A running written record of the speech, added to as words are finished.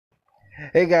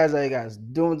Hey guys, how you guys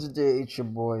doing today? It's your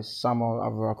boy Samuel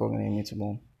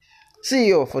Avrakognimitable,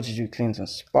 CEO of Fortitude Clinton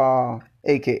Spa,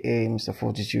 aka Mr.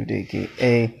 Fortitude,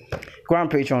 aka Grand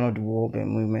Patron of the World and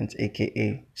Movement,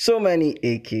 aka so many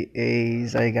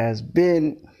AKAs. How you guys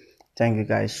been? Thank you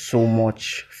guys so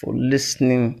much for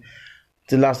listening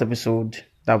to the last episode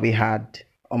that we had.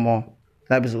 That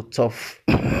episode tough.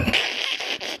 The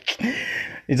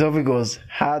topic was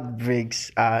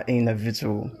heartbreaks are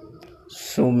inevitable.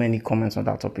 So many comments on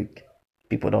that topic.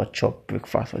 People don't chop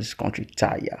breakfast for this country.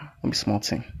 Tire. I'm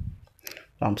smarting.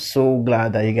 I'm so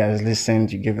glad that you guys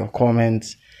listened. You gave your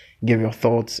comments, gave your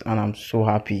thoughts, and I'm so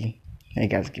happy that you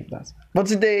guys give that. But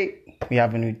today we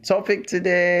have a new topic.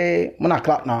 Today, I'm not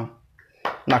clap now.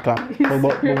 Not clap.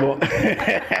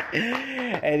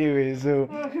 Anyway, so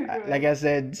like I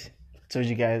said, told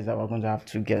you guys that we're going to have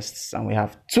two guests, and we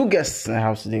have two guests in the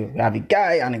house today. We have a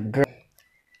guy and a girl.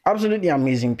 Absolutely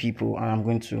amazing people, and I'm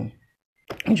going to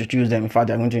introduce them. In fact,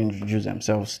 they're going to introduce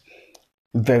themselves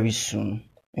very soon.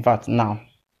 In fact, now.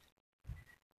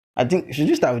 I think should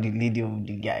you start with the lady or with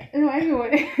the guy? No,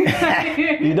 anyway.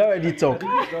 You don't already talk.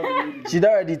 She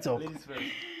don't already talk.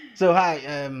 So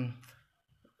hi,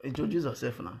 introduce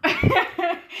yourself now.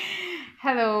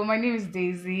 Hello, my name is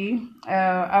Daisy.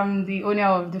 I'm the owner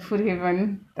of the Food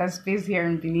Haven that's based here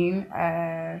in Benin.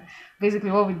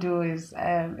 Basically, what we do is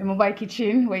a mobile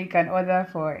kitchen where you can order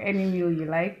for any meal you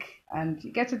like and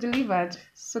you get it delivered.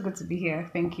 So good to be here.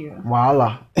 Thank you.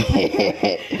 Voila.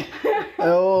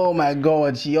 Oh my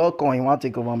God, she all calling. Want to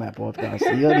take over my podcast?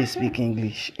 You only speak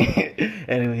English.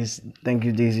 Anyways, thank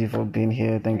you, Daisy, for being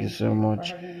here. Thank you so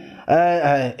much.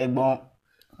 Hello,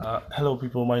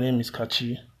 people. My name is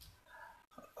Kachi.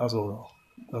 That's all.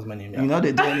 That's my name. You know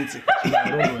they do anything.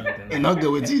 I don't do anything. You not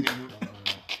good with it.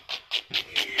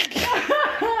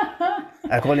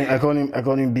 I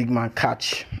call him Big Man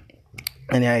Catch.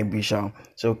 And yeah, Bishop.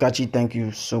 So Kachi, thank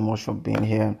you so much for being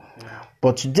here.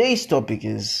 But today's topic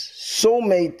is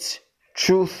soulmate,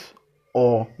 truth,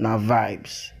 or na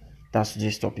vibes. That's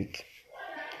today's topic.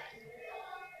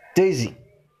 Daisy,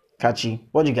 Kachi,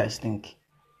 what do you guys think?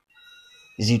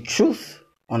 Is it truth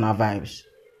or na vibes?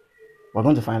 We're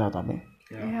going to find out, Abby.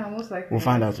 Yeah, most likely. We'll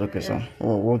find out. Okay, so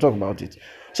we'll talk about it.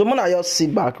 So, Mona, just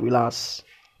sit back, relax,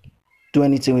 do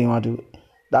anything we want to do.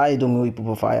 That I don't know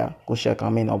people fire. Go check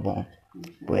on me, no born.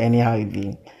 But anyhow, it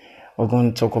be. We're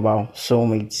going to talk about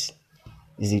soulmates.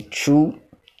 Is it true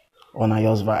or not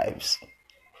yours vibes?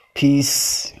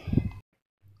 Peace.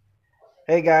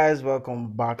 Hey guys,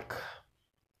 welcome back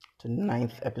to the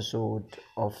 9th episode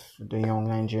of The Young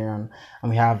Nigerian.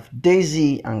 And we have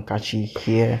Daisy and Kachi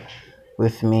here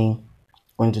with me,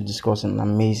 going to discuss an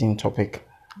amazing topic.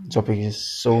 The topic is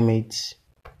soulmates,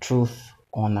 truth,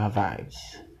 or na vibes.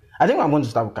 I think I'm going to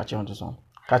start with Kachi on this one.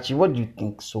 Kachi, what do you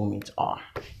think soulmates are?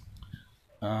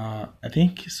 I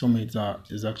think soulmates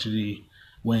is actually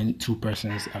when two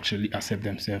persons actually accept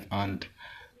themselves and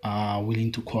are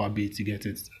willing to cohabit to get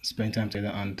it, spend time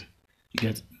together, and you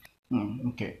get.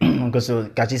 Okay. Because so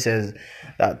Kachi says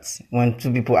that when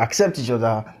two people accept each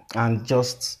other and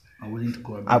just Are willing to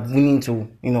cohabit. are willing to,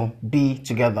 be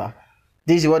together.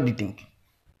 Daisy, what do you think?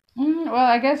 Well,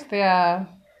 I guess there are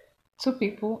two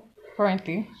people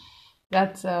currently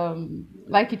that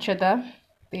like each other.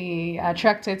 They are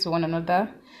attracted to one another.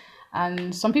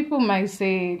 And some people might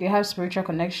say they have spiritual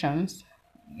connections.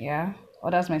 Yeah.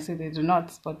 Others might say they do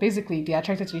not. But basically, they're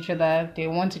attracted to each other. They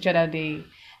want each other. They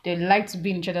like to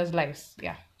be in each other's lives.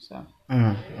 Yeah. So.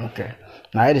 Okay.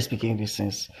 Now I had to speak English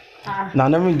since. Now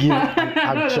let me give an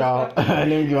actual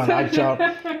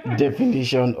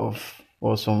definition of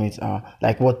what soulmates are.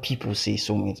 Like what people say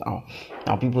soulmates are.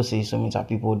 Now people say soulmates are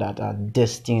people that are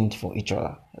destined for each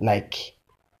other. Like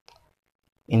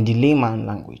in the layman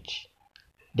language,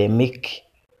 they make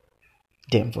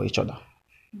them for each other.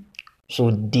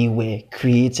 So they were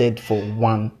created for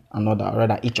one another, or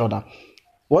rather each other.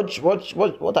 What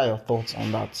are your thoughts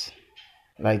on that?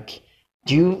 Like,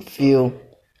 do you feel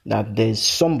that there's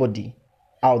somebody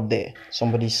out there,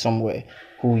 somebody somewhere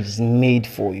who is made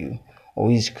for you,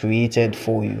 or is created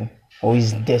for you, or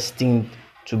is destined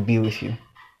to be with you?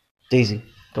 Daisy,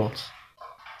 thoughts?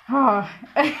 Oh.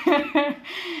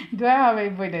 Do I have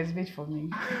anybody that's made for me?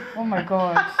 Oh my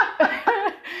God.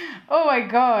 Oh my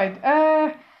God.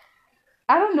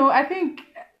 I don't know. I think,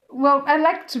 well, I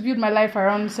like to build my life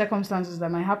around circumstances that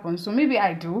might happen. So maybe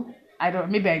I do.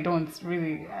 Maybe I don't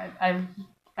really. I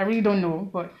really don't know.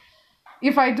 But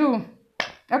if I do,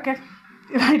 okay.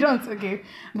 If I don't, okay.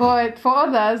 But for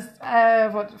others,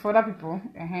 for other people,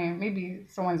 maybe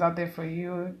someone's out there for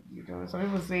you. Some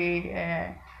people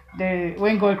say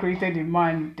when God created a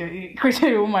man, he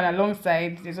created a woman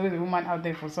alongside. There's always a woman out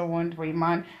there for someone, for a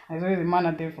man. And there's always a man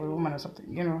out there for a woman or something,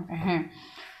 you know.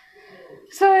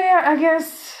 So yeah,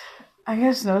 I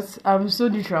guess not. I'm so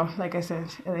neutral, like I said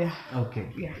earlier. Okay.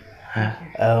 Yeah.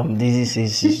 Daisy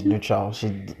says she's neutral.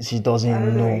 She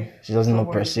doesn't know. She doesn't know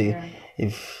per se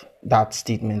if that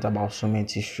statement about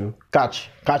soulmates is true. Catch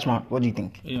man. What do you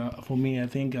think? Yeah, for me, I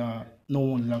think no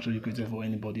one is actually created for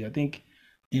anybody. I think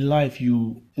in life,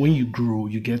 when you grow,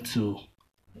 you get to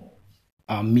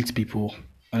meet people,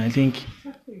 and I think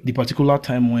the particular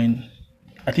time when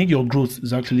I think your growth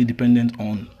is actually dependent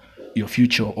on your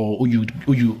future or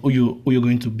who you're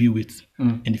going to be with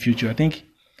in the future. I think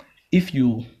if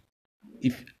you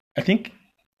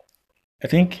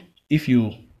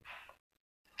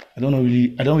I don't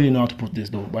really know how to put this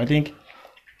though, but I think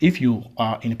if you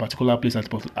are in a particular place at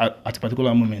a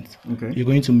particular moment, you're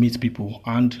going to meet people,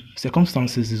 and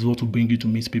circumstances is what will bring you to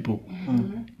meet people.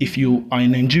 If you are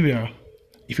in Nigeria,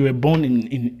 if you were born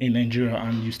in Nigeria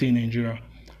and you stay in Nigeria,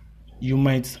 you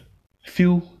might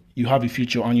feel you have a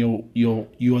future and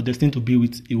you are destined to be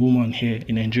with a woman here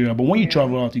in Nigeria. But when you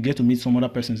travel out, you get to meet some other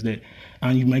persons there,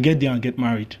 and you might get there and get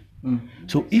married.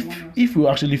 So if you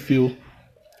actually feel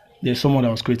there's someone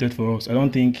that was created for us, I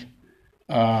don't think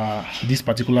this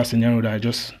particular scenario that I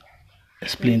just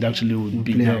explained actually would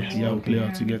be there. Yeah, will play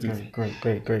out to get it.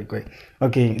 Great.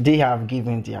 Okay, they have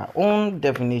given their own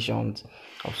definitions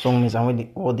of soulmates and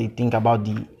what they think about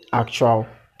the actual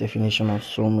definition of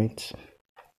soulmates.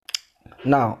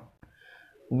 Now,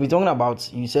 we're talking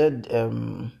about, you said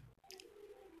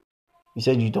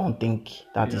you don't think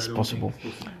that is possible.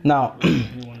 Now,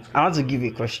 I want to give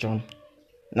a question.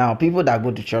 Now, people that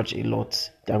go to church a lot,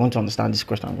 they are going to understand this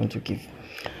question I'm going to give.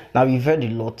 Now, we've heard a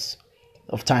lot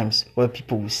of times where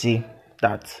people will say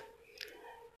that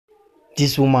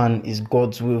this woman is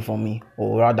God's will for me,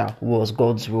 or rather, was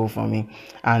God's will for me.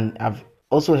 And I've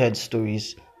also heard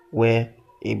stories where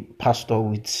a pastor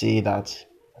would say that,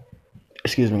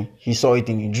 he saw it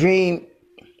in a dream,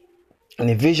 in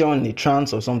a vision, in a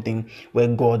trance or something, where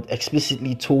God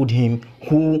explicitly told him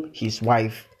who his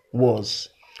wife was.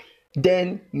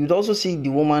 Then you'd also see the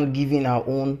woman giving her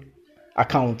own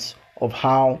account of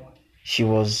how she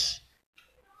was,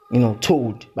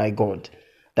 told by God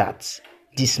that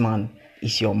this man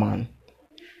is your man.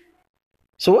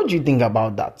 So what do you think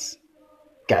about that,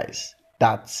 guys?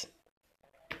 Do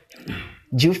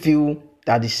you feel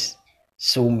that is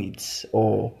soulmates,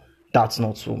 or that's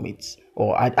not soulmates?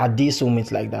 Or are they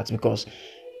soulmates like that? Because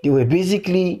they were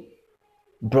basically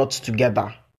brought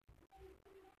together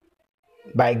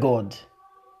by God.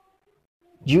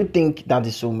 Do you think that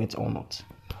is soulmate or not?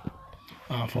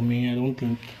 For me, I don't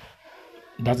think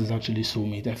that is actually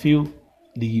soulmate. I feel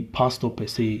the pastor per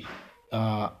se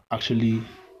actually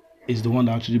is the one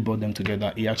that actually brought them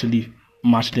together. He actually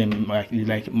matched them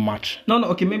like match. No.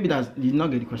 Okay, maybe you did not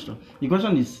get the question. The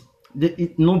question is,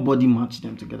 nobody matched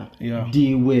them together. Yeah,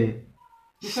 they were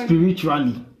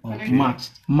spiritually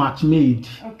match made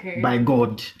by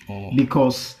God.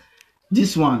 Because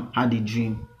this one had a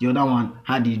dream, the other one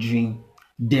had a dream,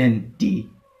 then they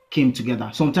came together.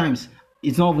 Sometimes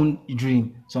it's not even a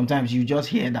dream. Sometimes you just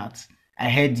hear that. I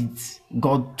heard it.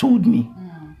 God told me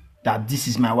that this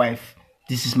is my wife,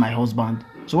 this is my husband.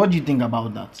 So what do you think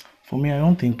about that? For me, I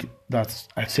don't think that's,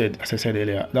 as I said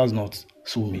earlier, that's not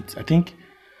soulmates. I think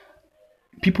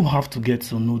people have to get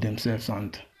to know themselves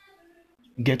and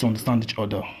get to understand each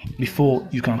other before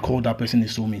you can call that person a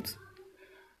soulmate.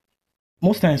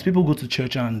 Most times people go to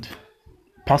church and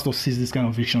pastor sees this kind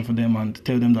of vision for them and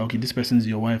tell them that, okay, this person is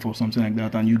your wife or something like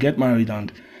that, and you get married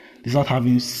and they start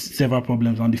having several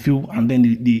problems and they feel, and then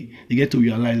they get to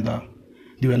realize that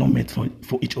they were not meant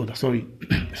for each other. Sorry,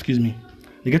 excuse me.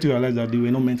 They get to realize that they were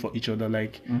not meant for each other,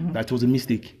 that was a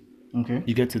mistake. Okay.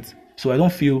 You get it? So I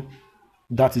don't feel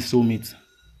that is soulmate.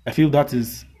 I feel that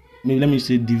is, maybe let me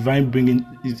say, divine bringing.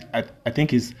 I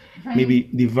think is maybe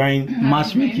divine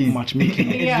matchmaking.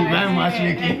 Divine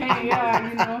matchmaking.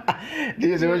 Yeah,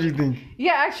 what do you think?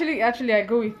 Yeah, actually, I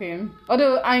go with him.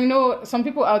 Although I know some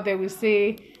people out there will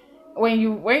say,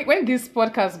 when this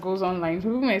podcast goes online,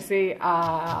 people may say,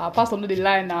 pastor no the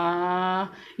lie,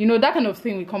 that kind of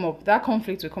thing will come up, that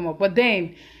conflict will come up. But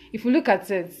then, if we look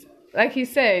at it, like he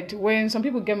said, when some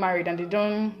people get married and they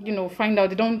don't, find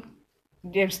out,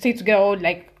 they stay together or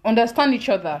understand each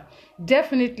other,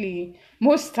 definitely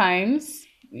most times,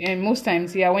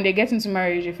 when they get into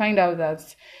marriage, they find out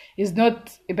that it's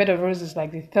not a bed of roses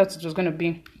like they thought it was going to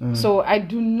be. So I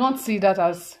do not see that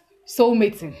as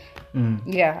soulmating.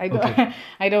 Yeah, I don't. Okay.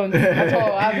 I don't at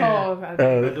all. I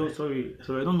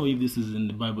don't know if this is in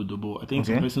the Bible, though, but I think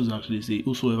some persons actually say,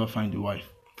 "Whosoever find a wife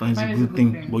Finds a Find good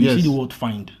thing. But you see the word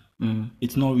find.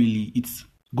 It's not really. It's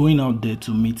going out there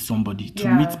to meet somebody, to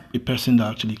meet a person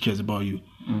that actually cares about you,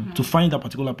 to find that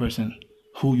particular person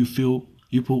who you feel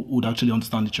people would actually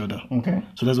understand each other. Okay.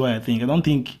 So that's why I don't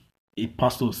think a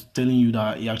pastor's telling you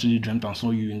that he actually dreamt and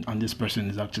saw you and this person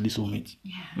is actually soulmate.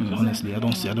 Honestly, I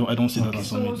don't see that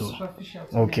as soulmate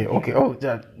though. Okay. Oh,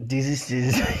 this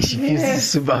is she feels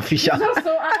superficial.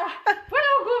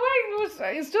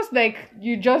 It's just like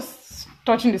you just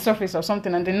touching the surface of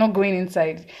something and then not going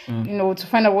inside, to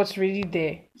find out what's really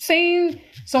there. Saying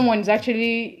someone is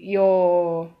actually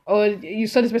or you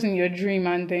saw this person in your dream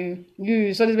and then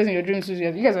you saw this person in your dream, so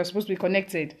you guys are supposed to be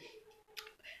connected.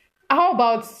 How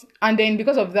about, and then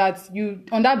because of that,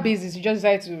 on that basis, you just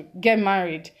decide to get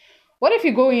married. What if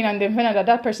you go in and then find out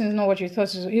that person is not what you thought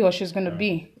he or she's going to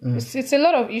be? It's a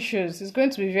lot of issues. It's going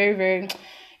to be very, very...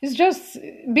 It's just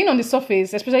being on the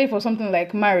surface, especially for something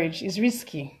like marriage, is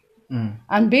risky.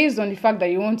 And based on the fact that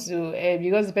you want to,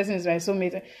 because the person is my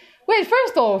soulmate. Wait,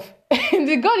 first off,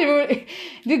 does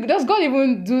God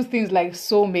even do things like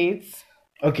soulmates?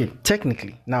 Okay,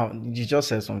 technically, now you just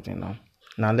said something now.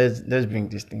 Now let's bring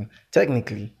this thing.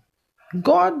 Technically,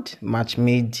 God match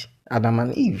made Adam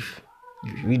and Eve.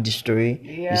 You read the story,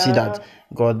 you see that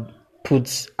God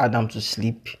puts Adam to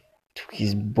sleep, took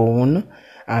his bone,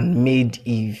 and made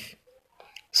Eve.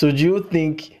 So do you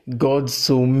think God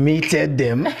so mated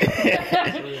them? I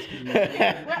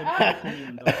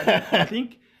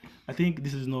think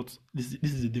this is not this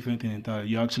is a different thing entirely.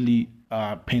 You're actually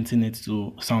painting it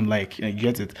to sound like you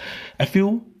get it. I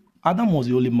feel Adam was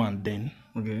the only man then.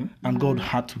 Okay. And God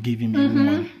had to give him a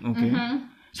woman. Okay.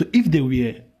 So if there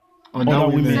were other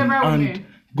women and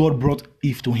God brought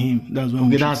Eve to him, that's when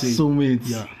we should say soulmates.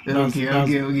 Yeah. Okay.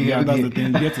 That's the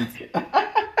thing. Get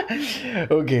it?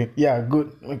 Okay. Yeah.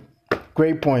 Good.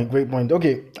 Great point.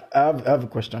 Okay. I have a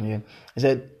question here. I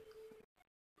said,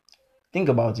 think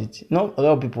about it. A lot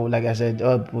of people, like I said, a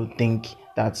lot of people think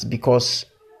that because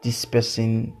this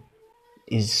person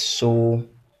is so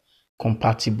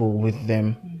compatible with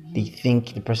them, they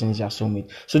think the person is their soulmate.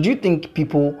 So do you think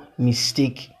people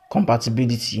mistake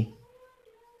compatibility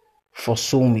for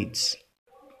soulmates,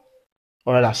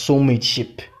 or rather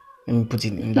soulmateship? Let me put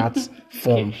it in that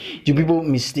form. Do people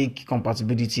mistake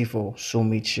compatibility for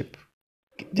soulmateship?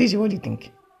 Daisy, what do you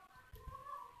think?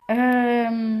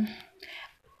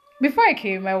 Before I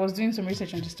came, I was doing some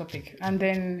research on this topic, and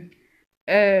then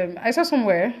I saw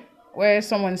somewhere where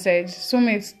someone said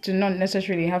soulmates do not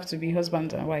necessarily have to be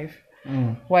husband and wife.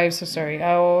 Wives,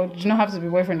 or do not have to be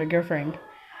boyfriend or girlfriend.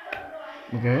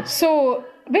 Okay. So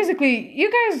basically,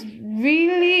 you guys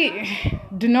really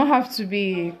do not have to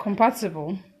be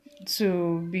compatible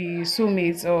to be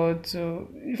soulmates, or to...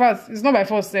 In fact, it's not by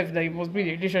force that you must be in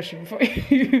a relationship before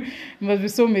you must be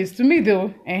soulmates. To me,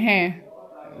 though,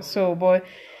 So, but...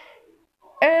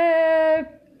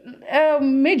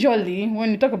 majorly,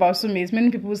 when you talk about soulmates, many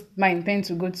people might tend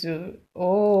to go to,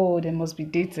 they must be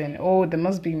dating, there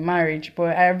must be marriage,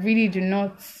 but I really do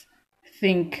not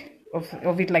think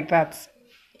of it like that.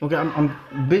 Okay,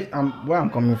 where I'm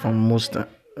coming from most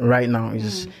right now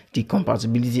is the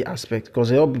compatibility aspect,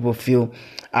 because a lot of people feel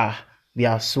we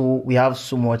have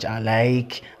so much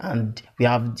alike, and we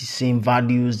have the same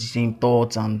values, the same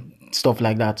thoughts and stuff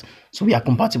like that, so we are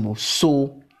compatible,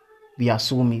 so we are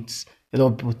soulmates. A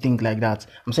lot of people think like that.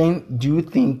 I'm saying, do you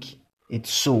think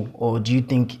it's so, or do you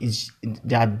think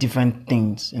there are different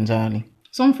things entirely?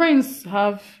 Some friends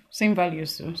have same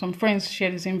values too. Some friends share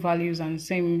the same values and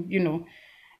same,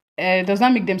 does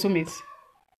that make them soulmates?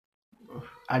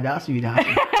 I'd ask you that.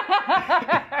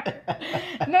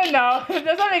 No,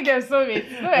 does that make them soulmates?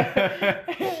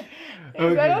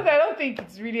 Okay. I don't think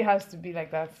it really has to be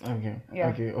like that. Okay.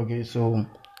 Yeah. Okay. So,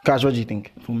 Cash, what do you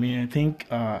think? For me, I think,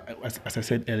 as I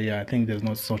said earlier, I think there's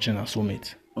not such a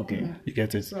soulmate. Okay. You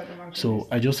get it? So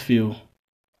I just feel,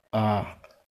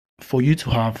 for you to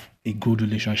have a good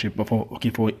relationship, but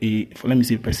let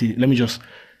me just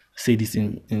say this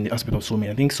in the aspect of soulmate.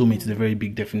 I think soulmate is a very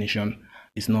big definition.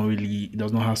 It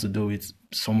does not have to do with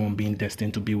someone being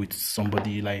destined to be with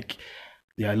somebody. Like,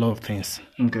 there are a lot of things.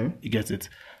 Okay. You get it?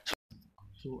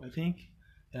 So I think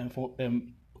for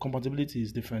compatibility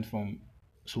is different from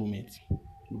soulmates.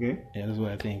 Okay. Yeah, that's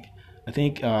what I think. I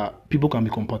think people can be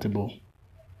compatible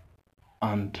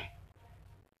and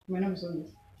they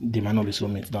might not be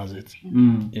soulmates. That's it.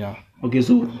 Yeah. Okay,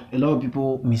 so a lot of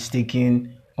people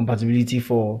mistaking compatibility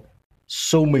for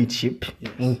soulmateship,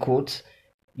 in quotes.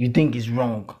 You think is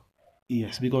wrong?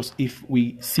 Yes, because if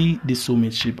we see this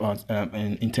soulmateship as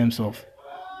in terms of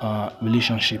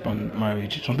relationship and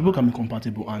marriage, some people can be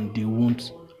compatible and they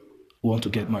won't want to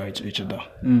get married to each other.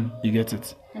 You get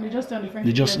it? And they just stay on the friendship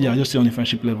They just level. just stay on the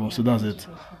friendship level. So that's it.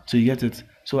 So you get it.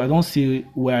 So I don't see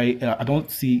why. I don't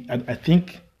see. I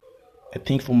think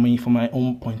for me, from my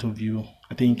own point of view,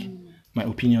 I think my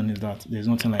opinion is that there's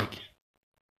nothing like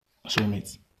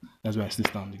soulmates. That's why I still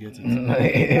stand. You get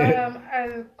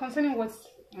it? Concerning what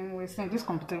we're saying, this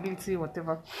compatibility,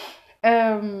 whatever.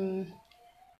 Our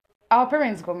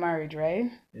parents got married, right?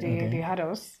 They had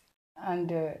us,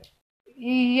 and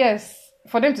yes,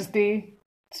 for them to stay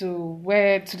to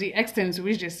the extent to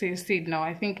which they stayed now,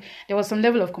 I think there was some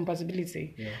level of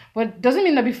compatibility. Yeah. But doesn't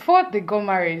mean that before they got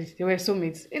married they were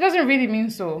soulmates. It doesn't really mean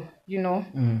so, you know.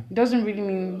 It doesn't really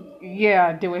mean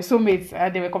they were soulmates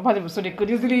and they were compatible, so they could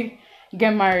easily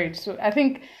get married. So I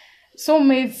think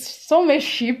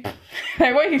soulmateship,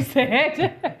 like what you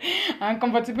said, and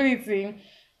compatibility,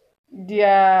 they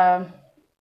are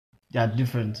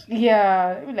different.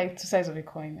 Yeah, like two sides of a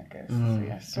coin, I guess.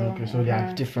 So they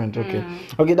are different. Okay.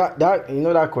 That you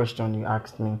know that question you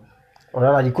asked me, or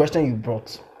rather the question you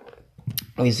brought.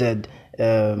 You said.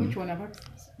 Which one have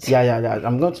asked? Yeah.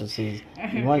 I'm going to say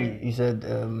the one you said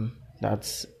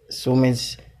that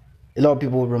soulmates. A lot of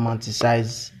people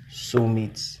romanticize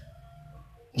soulmates.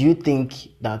 Do you think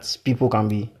that people can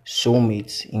be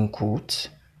soulmates in quotes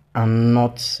and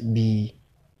not be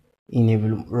in a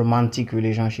romantic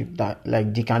relationship, that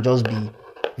like they can just be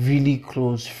really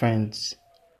close friends?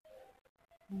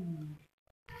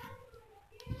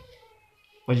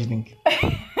 What do you think?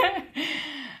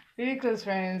 Really close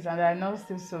friends and they're not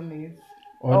still soulmates.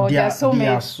 Or they are soulmates. They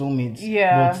are soulmates.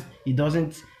 Yeah. But it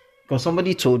doesn't, because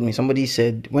somebody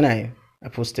said, when I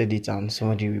posted it and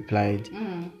somebody replied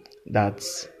that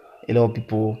a lot of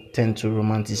people tend to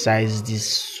romanticize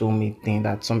this soulmate thing,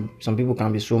 that some people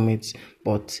can be soulmates,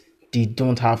 but they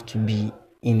don't have to be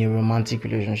in a romantic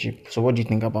relationship. So what do you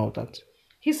think about that?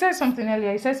 He said something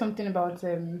earlier. He said something about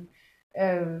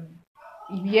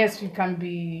yes, you can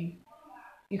be,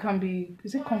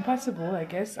 is it compatible, I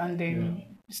guess, and then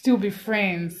still be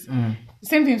friends.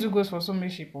 Same thing too goes for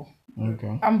soulmate people.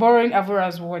 Okay. I'm borrowing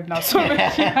Avora's word now. So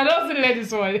I don't still let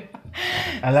this word.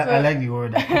 I like the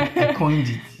word. I coined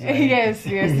it. Yes.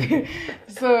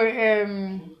 So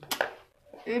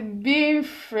being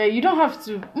friend, you don't have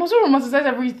to must romanticize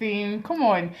everything. Come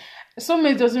on.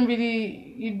 Soulmate doesn't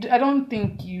really, I don't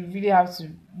think you really have to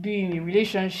be in a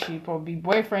relationship or be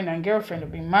boyfriend and girlfriend or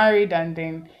be married and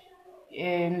then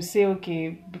say,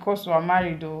 okay, because we are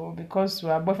married or because we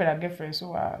are boyfriend and girlfriend,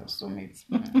 so we are soulmates.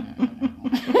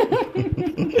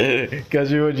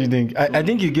 Because what do you think? I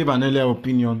think you gave an earlier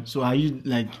opinion. So are you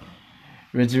like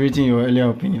reiterating your earlier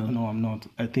opinion? No, I'm not.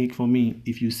 I think for me,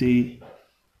 if you say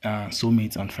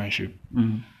soulmates and friendship,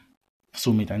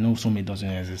 soulmate, I know soulmate doesn't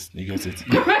exist. You get it?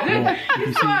 No,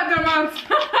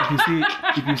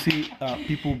 if you see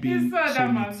people being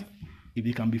soulmates, if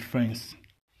they can be friends,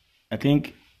 I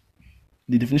think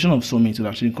the definition of soulmate will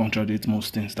actually contradict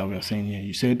most things that we are saying here.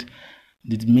 You said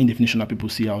the main definition that people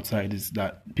see outside is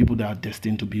that people that are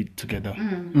destined to be together.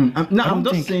 I'm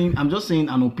just saying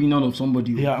an opinion of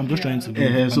somebody. Yeah, I'm just trying to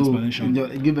give an explanation.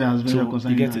 Give it as so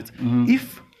you get it.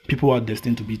 If people are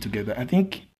destined to be together, I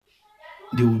think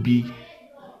they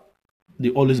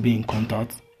always be in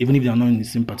contact, even if they are not in the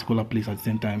same particular place at the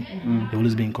same time. They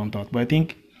always be in contact. But I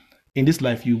think in this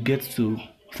life, you get to,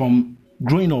 from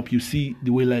growing up, you see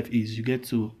the way life is. You get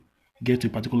to a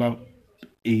particular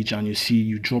age and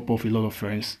you drop off a lot of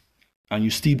friends and you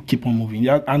still keep on moving.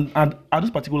 Yeah, and at this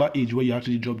particular age where you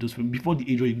actually drop those friends, before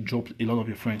the age where you dropped a lot of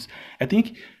your friends, I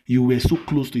think you were so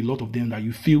close to a lot of them that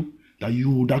you feel that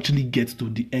you would actually get to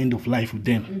the end of life with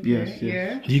them. Yes.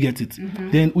 Do you get it?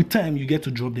 Then with time, you get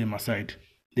to drop them aside.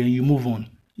 Then you move on.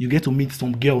 You get to meet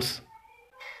some girls,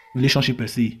 relationship per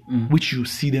se, which you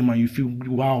see them and you feel,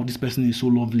 wow, this person is so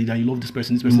lovely, that you love this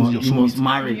person is your soulmate. You must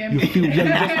marry. You feel,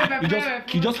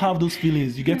 you just have those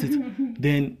feelings. You get it?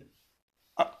 Then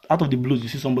out of the blues, you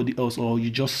see somebody else, or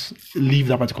you just leave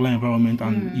that particular environment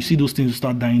and you see those things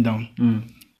start dying down.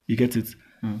 You get it?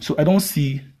 So I don't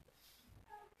see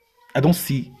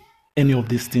any of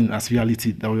this thing as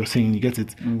reality that we're saying. You get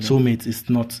it? Soulmate is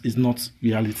not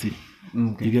reality.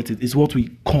 Okay. You get it? It's what we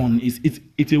coin.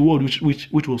 It's a word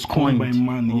which was coined by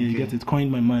man. Okay. Yeah, you get it?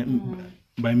 Coined by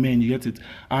men. You get it?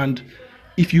 And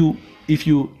if you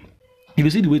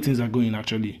see the way things are going,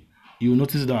 actually, you will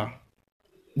notice that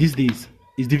these days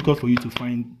it's difficult for you to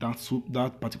find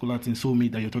that particular thing,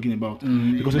 soulmate, that you're talking about,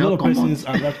 because a lot of persons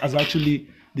are actually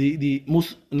the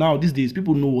most, now these days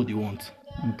people know what they want.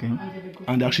 Okay.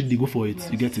 And actually they go for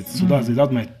it. You get it. So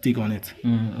that's my take on it.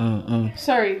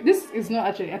 Sorry, this is not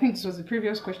actually. I think this was the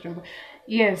previous question, but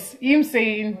yes, him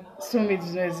saying soulmate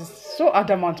is so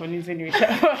adamant on his anyway.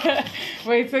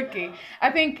 But it's okay.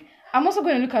 I think I'm also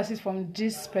going to look at it from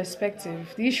this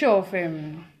perspective. The issue of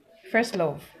first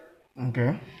love.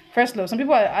 Okay. First love. Some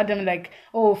people are adamant like,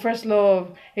 oh, first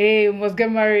love. Hey, we must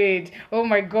get married. Oh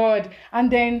my God.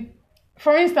 And then,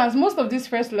 for instance, most of these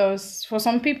first loves for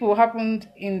some people happened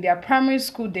in their primary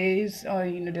school days or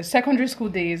the secondary school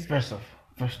days. First off.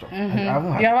 I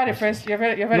haven't had you have had a first. You've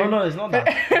had No, it's not that.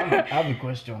 I have a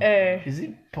question. Is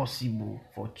it possible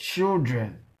for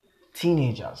children,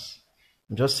 teenagers?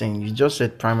 I'm just saying. You just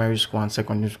said primary school and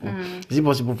secondary school. Is it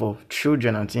possible for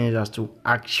children and teenagers to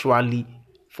actually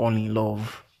fall in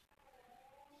love?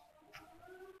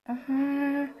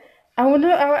 I would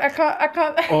know. I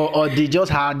can't. Or they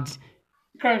just had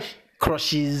Infatuation.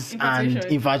 crushes and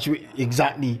infatuation.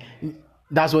 Exactly.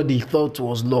 That's what they thought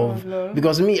was love.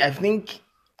 Because me, I think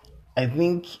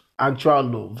actual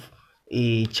love,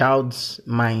 a child's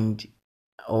mind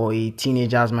or a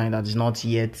teenager's mind that is not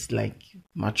yet like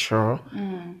mature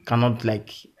cannot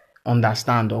like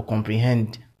understand or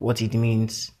comprehend what it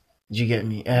means. Do you get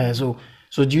me?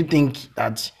 So do you think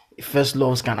that first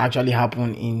loves can actually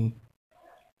happen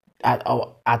at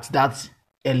that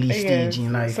early stage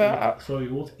in life? Sorry,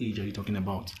 what age are you talking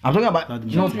about? I'm talking about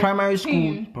primary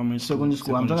school, secondary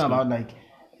school. I'm talking about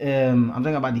I'm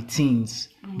talking about the teens.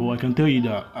 But I can tell you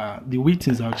that the way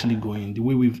things are actually going, the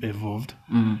way we've evolved,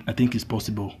 I think it's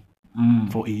possible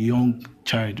for a young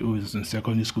child who is in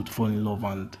secondary school to fall in love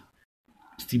and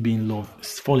still be in love,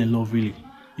 fall in love really.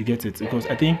 You get it? Because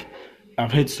I think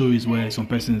I've heard stories where some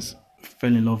persons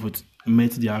fell in love with,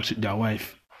 met their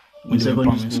wife when they were in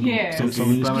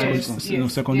primary school.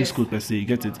 Yes. Secondary school per se, you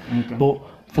get it? Okay. But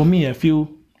for me, I feel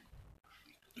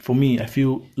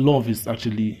love is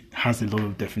actually has a lot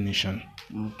of definition.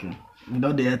 Okay.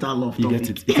 Without the eternal love, you get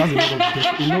it. It has a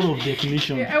lot of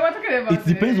definition. It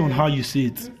depends on how you see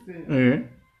it.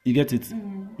 You get it.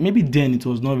 Maybe then it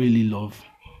was not really love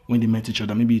when they met each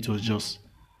other. Maybe it was just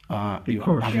having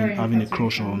a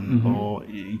crush on, or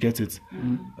you get it.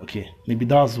 Okay, maybe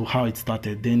that's how it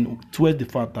started. Then towards the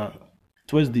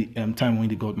time when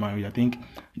they got married, I think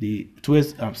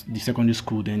towards the secondary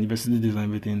school, the university days and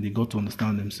everything, they got to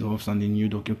understand themselves and they knew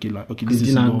this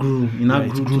is love.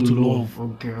 It grew to love.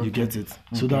 Okay. You get it.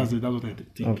 So that's what I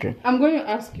think. Okay. I'm going to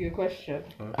ask you a question.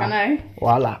 Can I?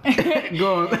 Voila.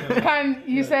 Go on. Can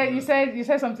you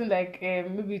said something like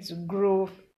maybe to grow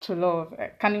to love?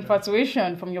 Can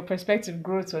infatuation, from your perspective,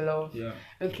 grow to love? Yeah.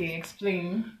 Okay,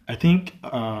 explain. I think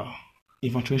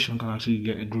infatuation can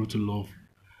actually grow to love.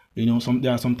 There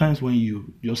are sometimes when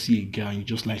you just see a girl and you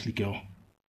just like the girl.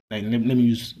 Like let me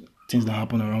use things that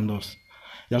happen around us.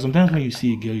 There are sometimes when you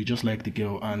see a girl, you just like the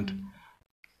girl and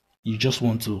you just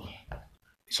want to.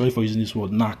 Sorry for using this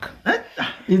word, knock.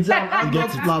 It's an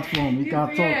adult platform. You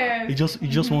can talk. You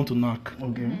just want to knock.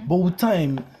 Okay. But with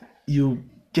time, you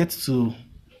get to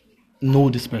know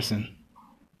this person.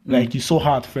 Like you saw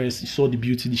her at first, you saw the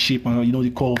beauty, the shape, and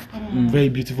the curve. Very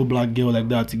beautiful black girl like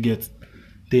that.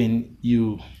 Then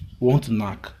you want to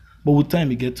knock. But with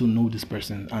time, you get to know this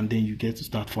person, and then you get to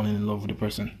start falling in love with the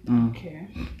person. Okay.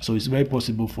 So it's very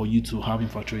possible for you to have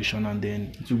infatuation, and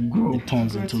then to grow. It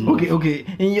turns into love. Okay.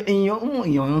 In your own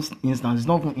instance, it's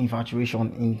not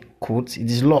infatuation in quotes. It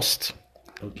is lust.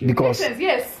 Okay. Because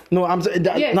yes. No, I'm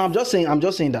just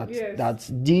saying that that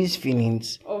these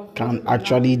feelings can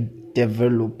actually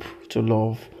develop to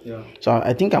love. Yeah. So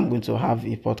I think I'm going to have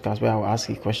a podcast where I'll ask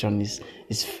a question: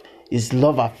 Is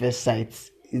love at first sight?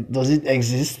 Does it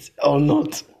exist or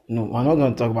not? No, we're not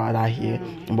going to talk about that here,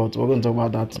 but we're going to talk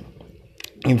about that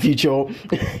in future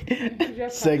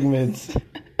segments.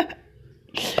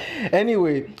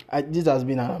 Anyway, this has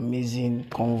been an amazing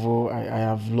convo. I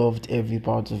have loved every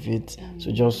part of it.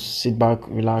 So just sit back,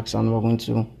 relax, and we're going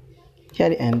to hear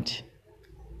the end.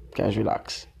 Guys,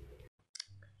 relax.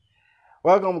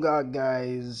 Welcome back,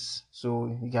 guys. So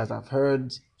you guys have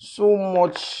heard so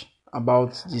much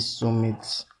about this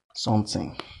Soulmates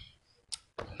something.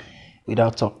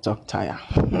 Without talk tire.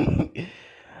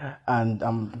 And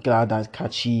I'm glad that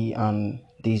Kachi and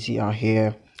Daisy are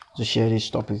here to share this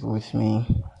topic with me.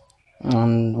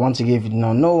 And once again, if you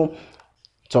don't know,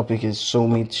 topic is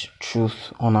Soulmates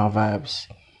Truth on our vibes.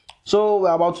 So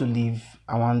we're about to leave.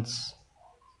 I want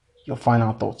your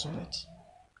final thoughts on it.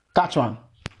 Catch one.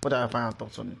 What are your final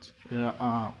thoughts on it?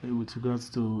 Yeah, with regards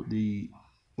to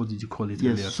what did you call it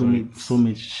earlier?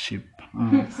 Soulmateship.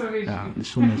 Yeah, the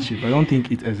soulmateship. I don't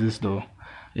think it exists though.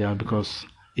 Yeah, because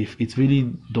if it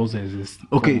really does exist.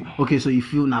 Okay, so you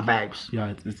feel na vibes.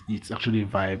 Yeah, it's actually a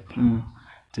vibe.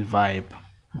 It's a vibe.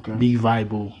 Okay. Big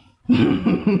vibe. Oh.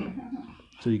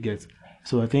 So you get.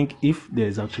 So I think if there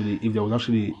was actually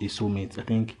a soulmate, I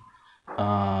think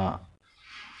I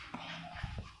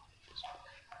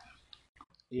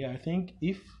think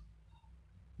if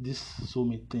this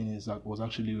soulmate thing was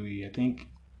actually real, I think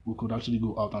we could actually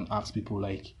go out and ask people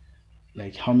like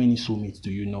how many soulmates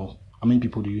do you know? How many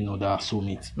people do you know that are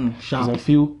soulmates? Because I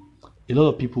feel a lot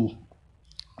of people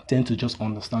tend to just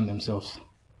understand themselves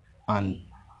and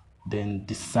then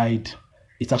decide.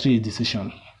 It's actually a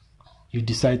decision. You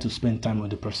decide to spend time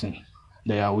with the person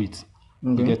that you are with.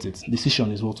 You get it?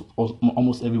 Decision is what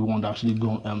almost everyone that actually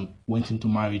went into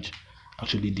marriage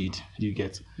actually did. You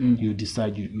get? You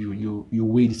decide. You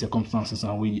weigh the circumstances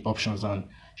and weigh the options, and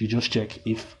you just check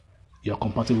if you're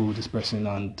compatible with this person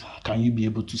and can you be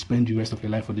able to spend the rest of your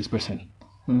life with this person.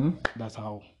 That's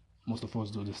how most of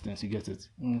us do these things. You get it?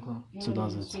 So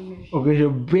that's it. Okay, so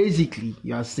basically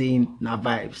you are saying na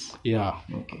vibes. Yeah.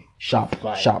 Okay. Sharp.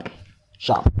 What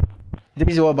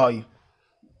about you?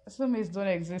 Soulmates don't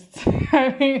exist.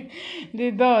 I mean,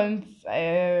 they don't.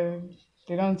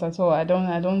 They don't at all. I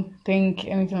don't think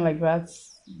anything like that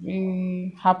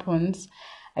really happens.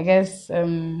 I guess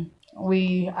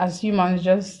we as humans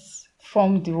just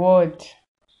form the word.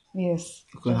 Yes.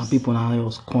 Because people now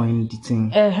just coin the thing.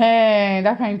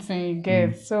 That kind of thing you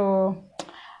get. So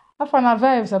I found our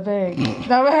vibes, I beg.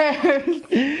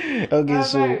 Okay,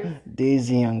 so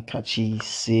Daisy and Kachi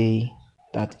say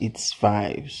that it's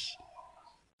vibes.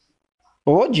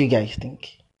 But what do you guys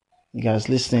think? You guys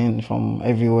listening from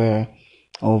everywhere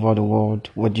over the world.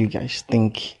 What do you guys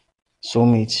think?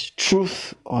 Soulmates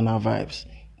Truth on our vibes.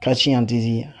 Kachi and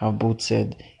Daisy have both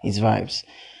said it's vibes.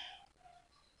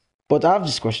 But I have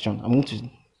this question. I'm going to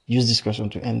use this question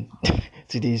to end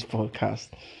today's podcast.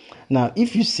 Now,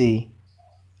 if you say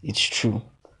it's true,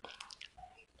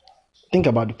 think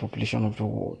about the population of the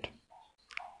world.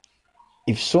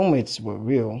 If soulmates were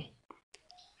real,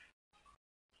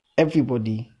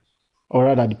 everybody, or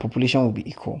rather the population will be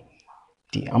equal.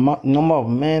 The number of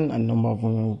men and number of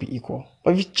women will be equal.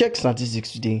 But if you check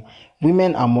statistics today,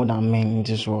 women are more than men in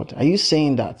this world. Are you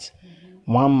saying that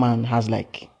one man has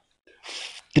like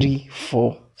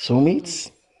 3-4 soulmates?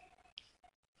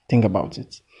 Think about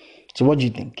it. So what do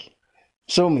you think?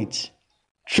 Soulmates,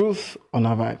 truth on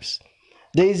our vibes.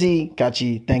 Daisy,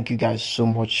 Kachi, thank you guys so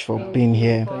much for being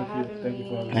here.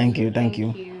 Thank you.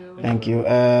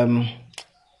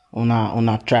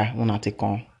 Una try, una take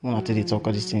the talk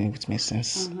of this thing if it makes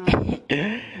sense.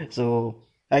 So,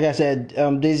 like I said,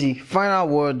 Daisy, final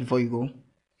word before you go.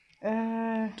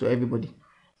 To everybody.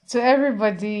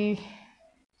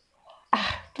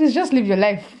 Please just live your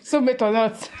life, soulmate or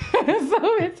not.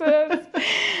 Soulmate or not.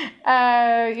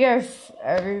 Yes,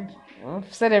 I mean,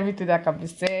 I've said everything that can be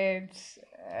said.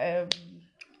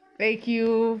 Thank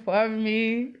you for having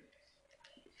me.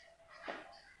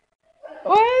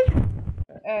 What?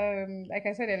 Like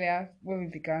I said earlier, when we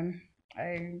began,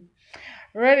 I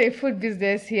run a food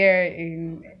business here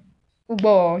in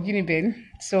Ubo, Uniben.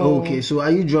 So okay, so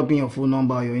are you dropping your phone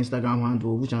number or your Instagram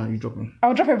handle? Which one are you dropping?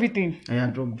 I'll drop everything. Yeah,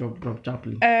 drop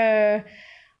sharply. Or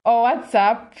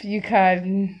WhatsApp, you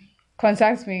can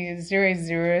contact me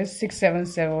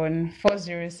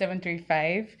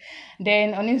 080-677-40735.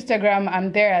 Then on Instagram,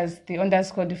 I'm there as the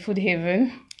food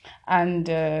haven. And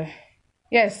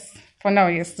yes, for now,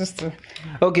 yes, just to.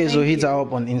 Okay, so hit her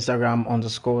up on Instagram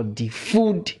 _the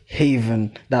food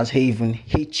haven. That's haven,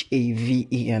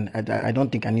 HAVEN. I don't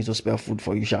think I need to spell food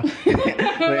for you, Sha.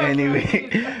 But anyway,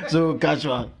 so catch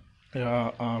one.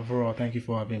 Yeah, Vero, thank you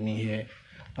for having me here.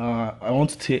 I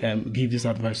want to give this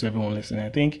advice to everyone listening. I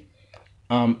think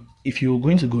if you're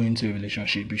going to go into a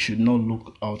relationship, you should not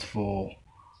look out for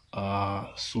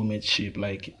soulmateship,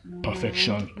 like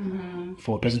perfection,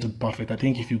 for a person to be perfect. I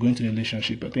think if you go into a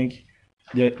relationship, I think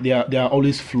there are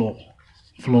always flaws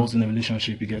in a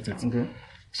relationship. You get it? Okay.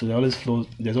 So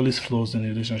there's always flaws in a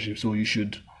relationship. So you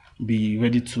should be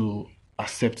ready to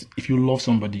accept. If you love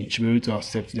somebody, you should be ready to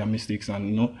accept their mistakes,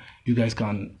 and you guys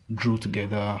can grow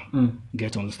together,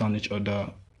 get to understand each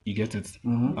other. You get it?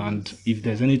 And if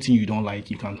there's anything you don't like,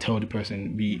 you can tell the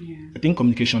person. I think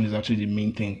communication is actually the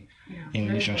main thing in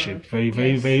relationship. Very,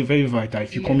 very, very, very vital.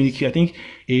 If you communicate, I think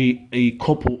a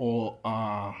couple or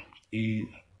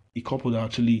a couple that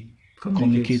actually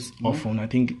communicates often, I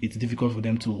think it's difficult for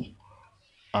them to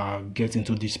get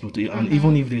into dispute. And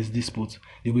even if there's dispute,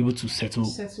 they'll be able to settle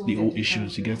the whole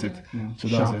issues. You get it? So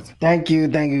that's it. Thank you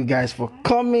guys for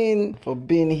coming, for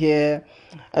being here.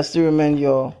 I still remain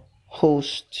your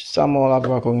host, Samuel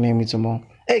Abrako Tomorrow.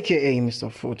 aka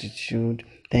Mr. Fortitude.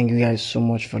 Thank you guys so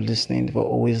much for listening, for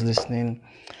always listening.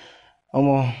 I'm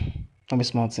a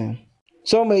small thing.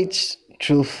 Soulmates,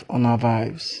 truth on our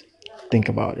vibes. Think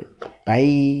about it.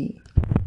 Bye.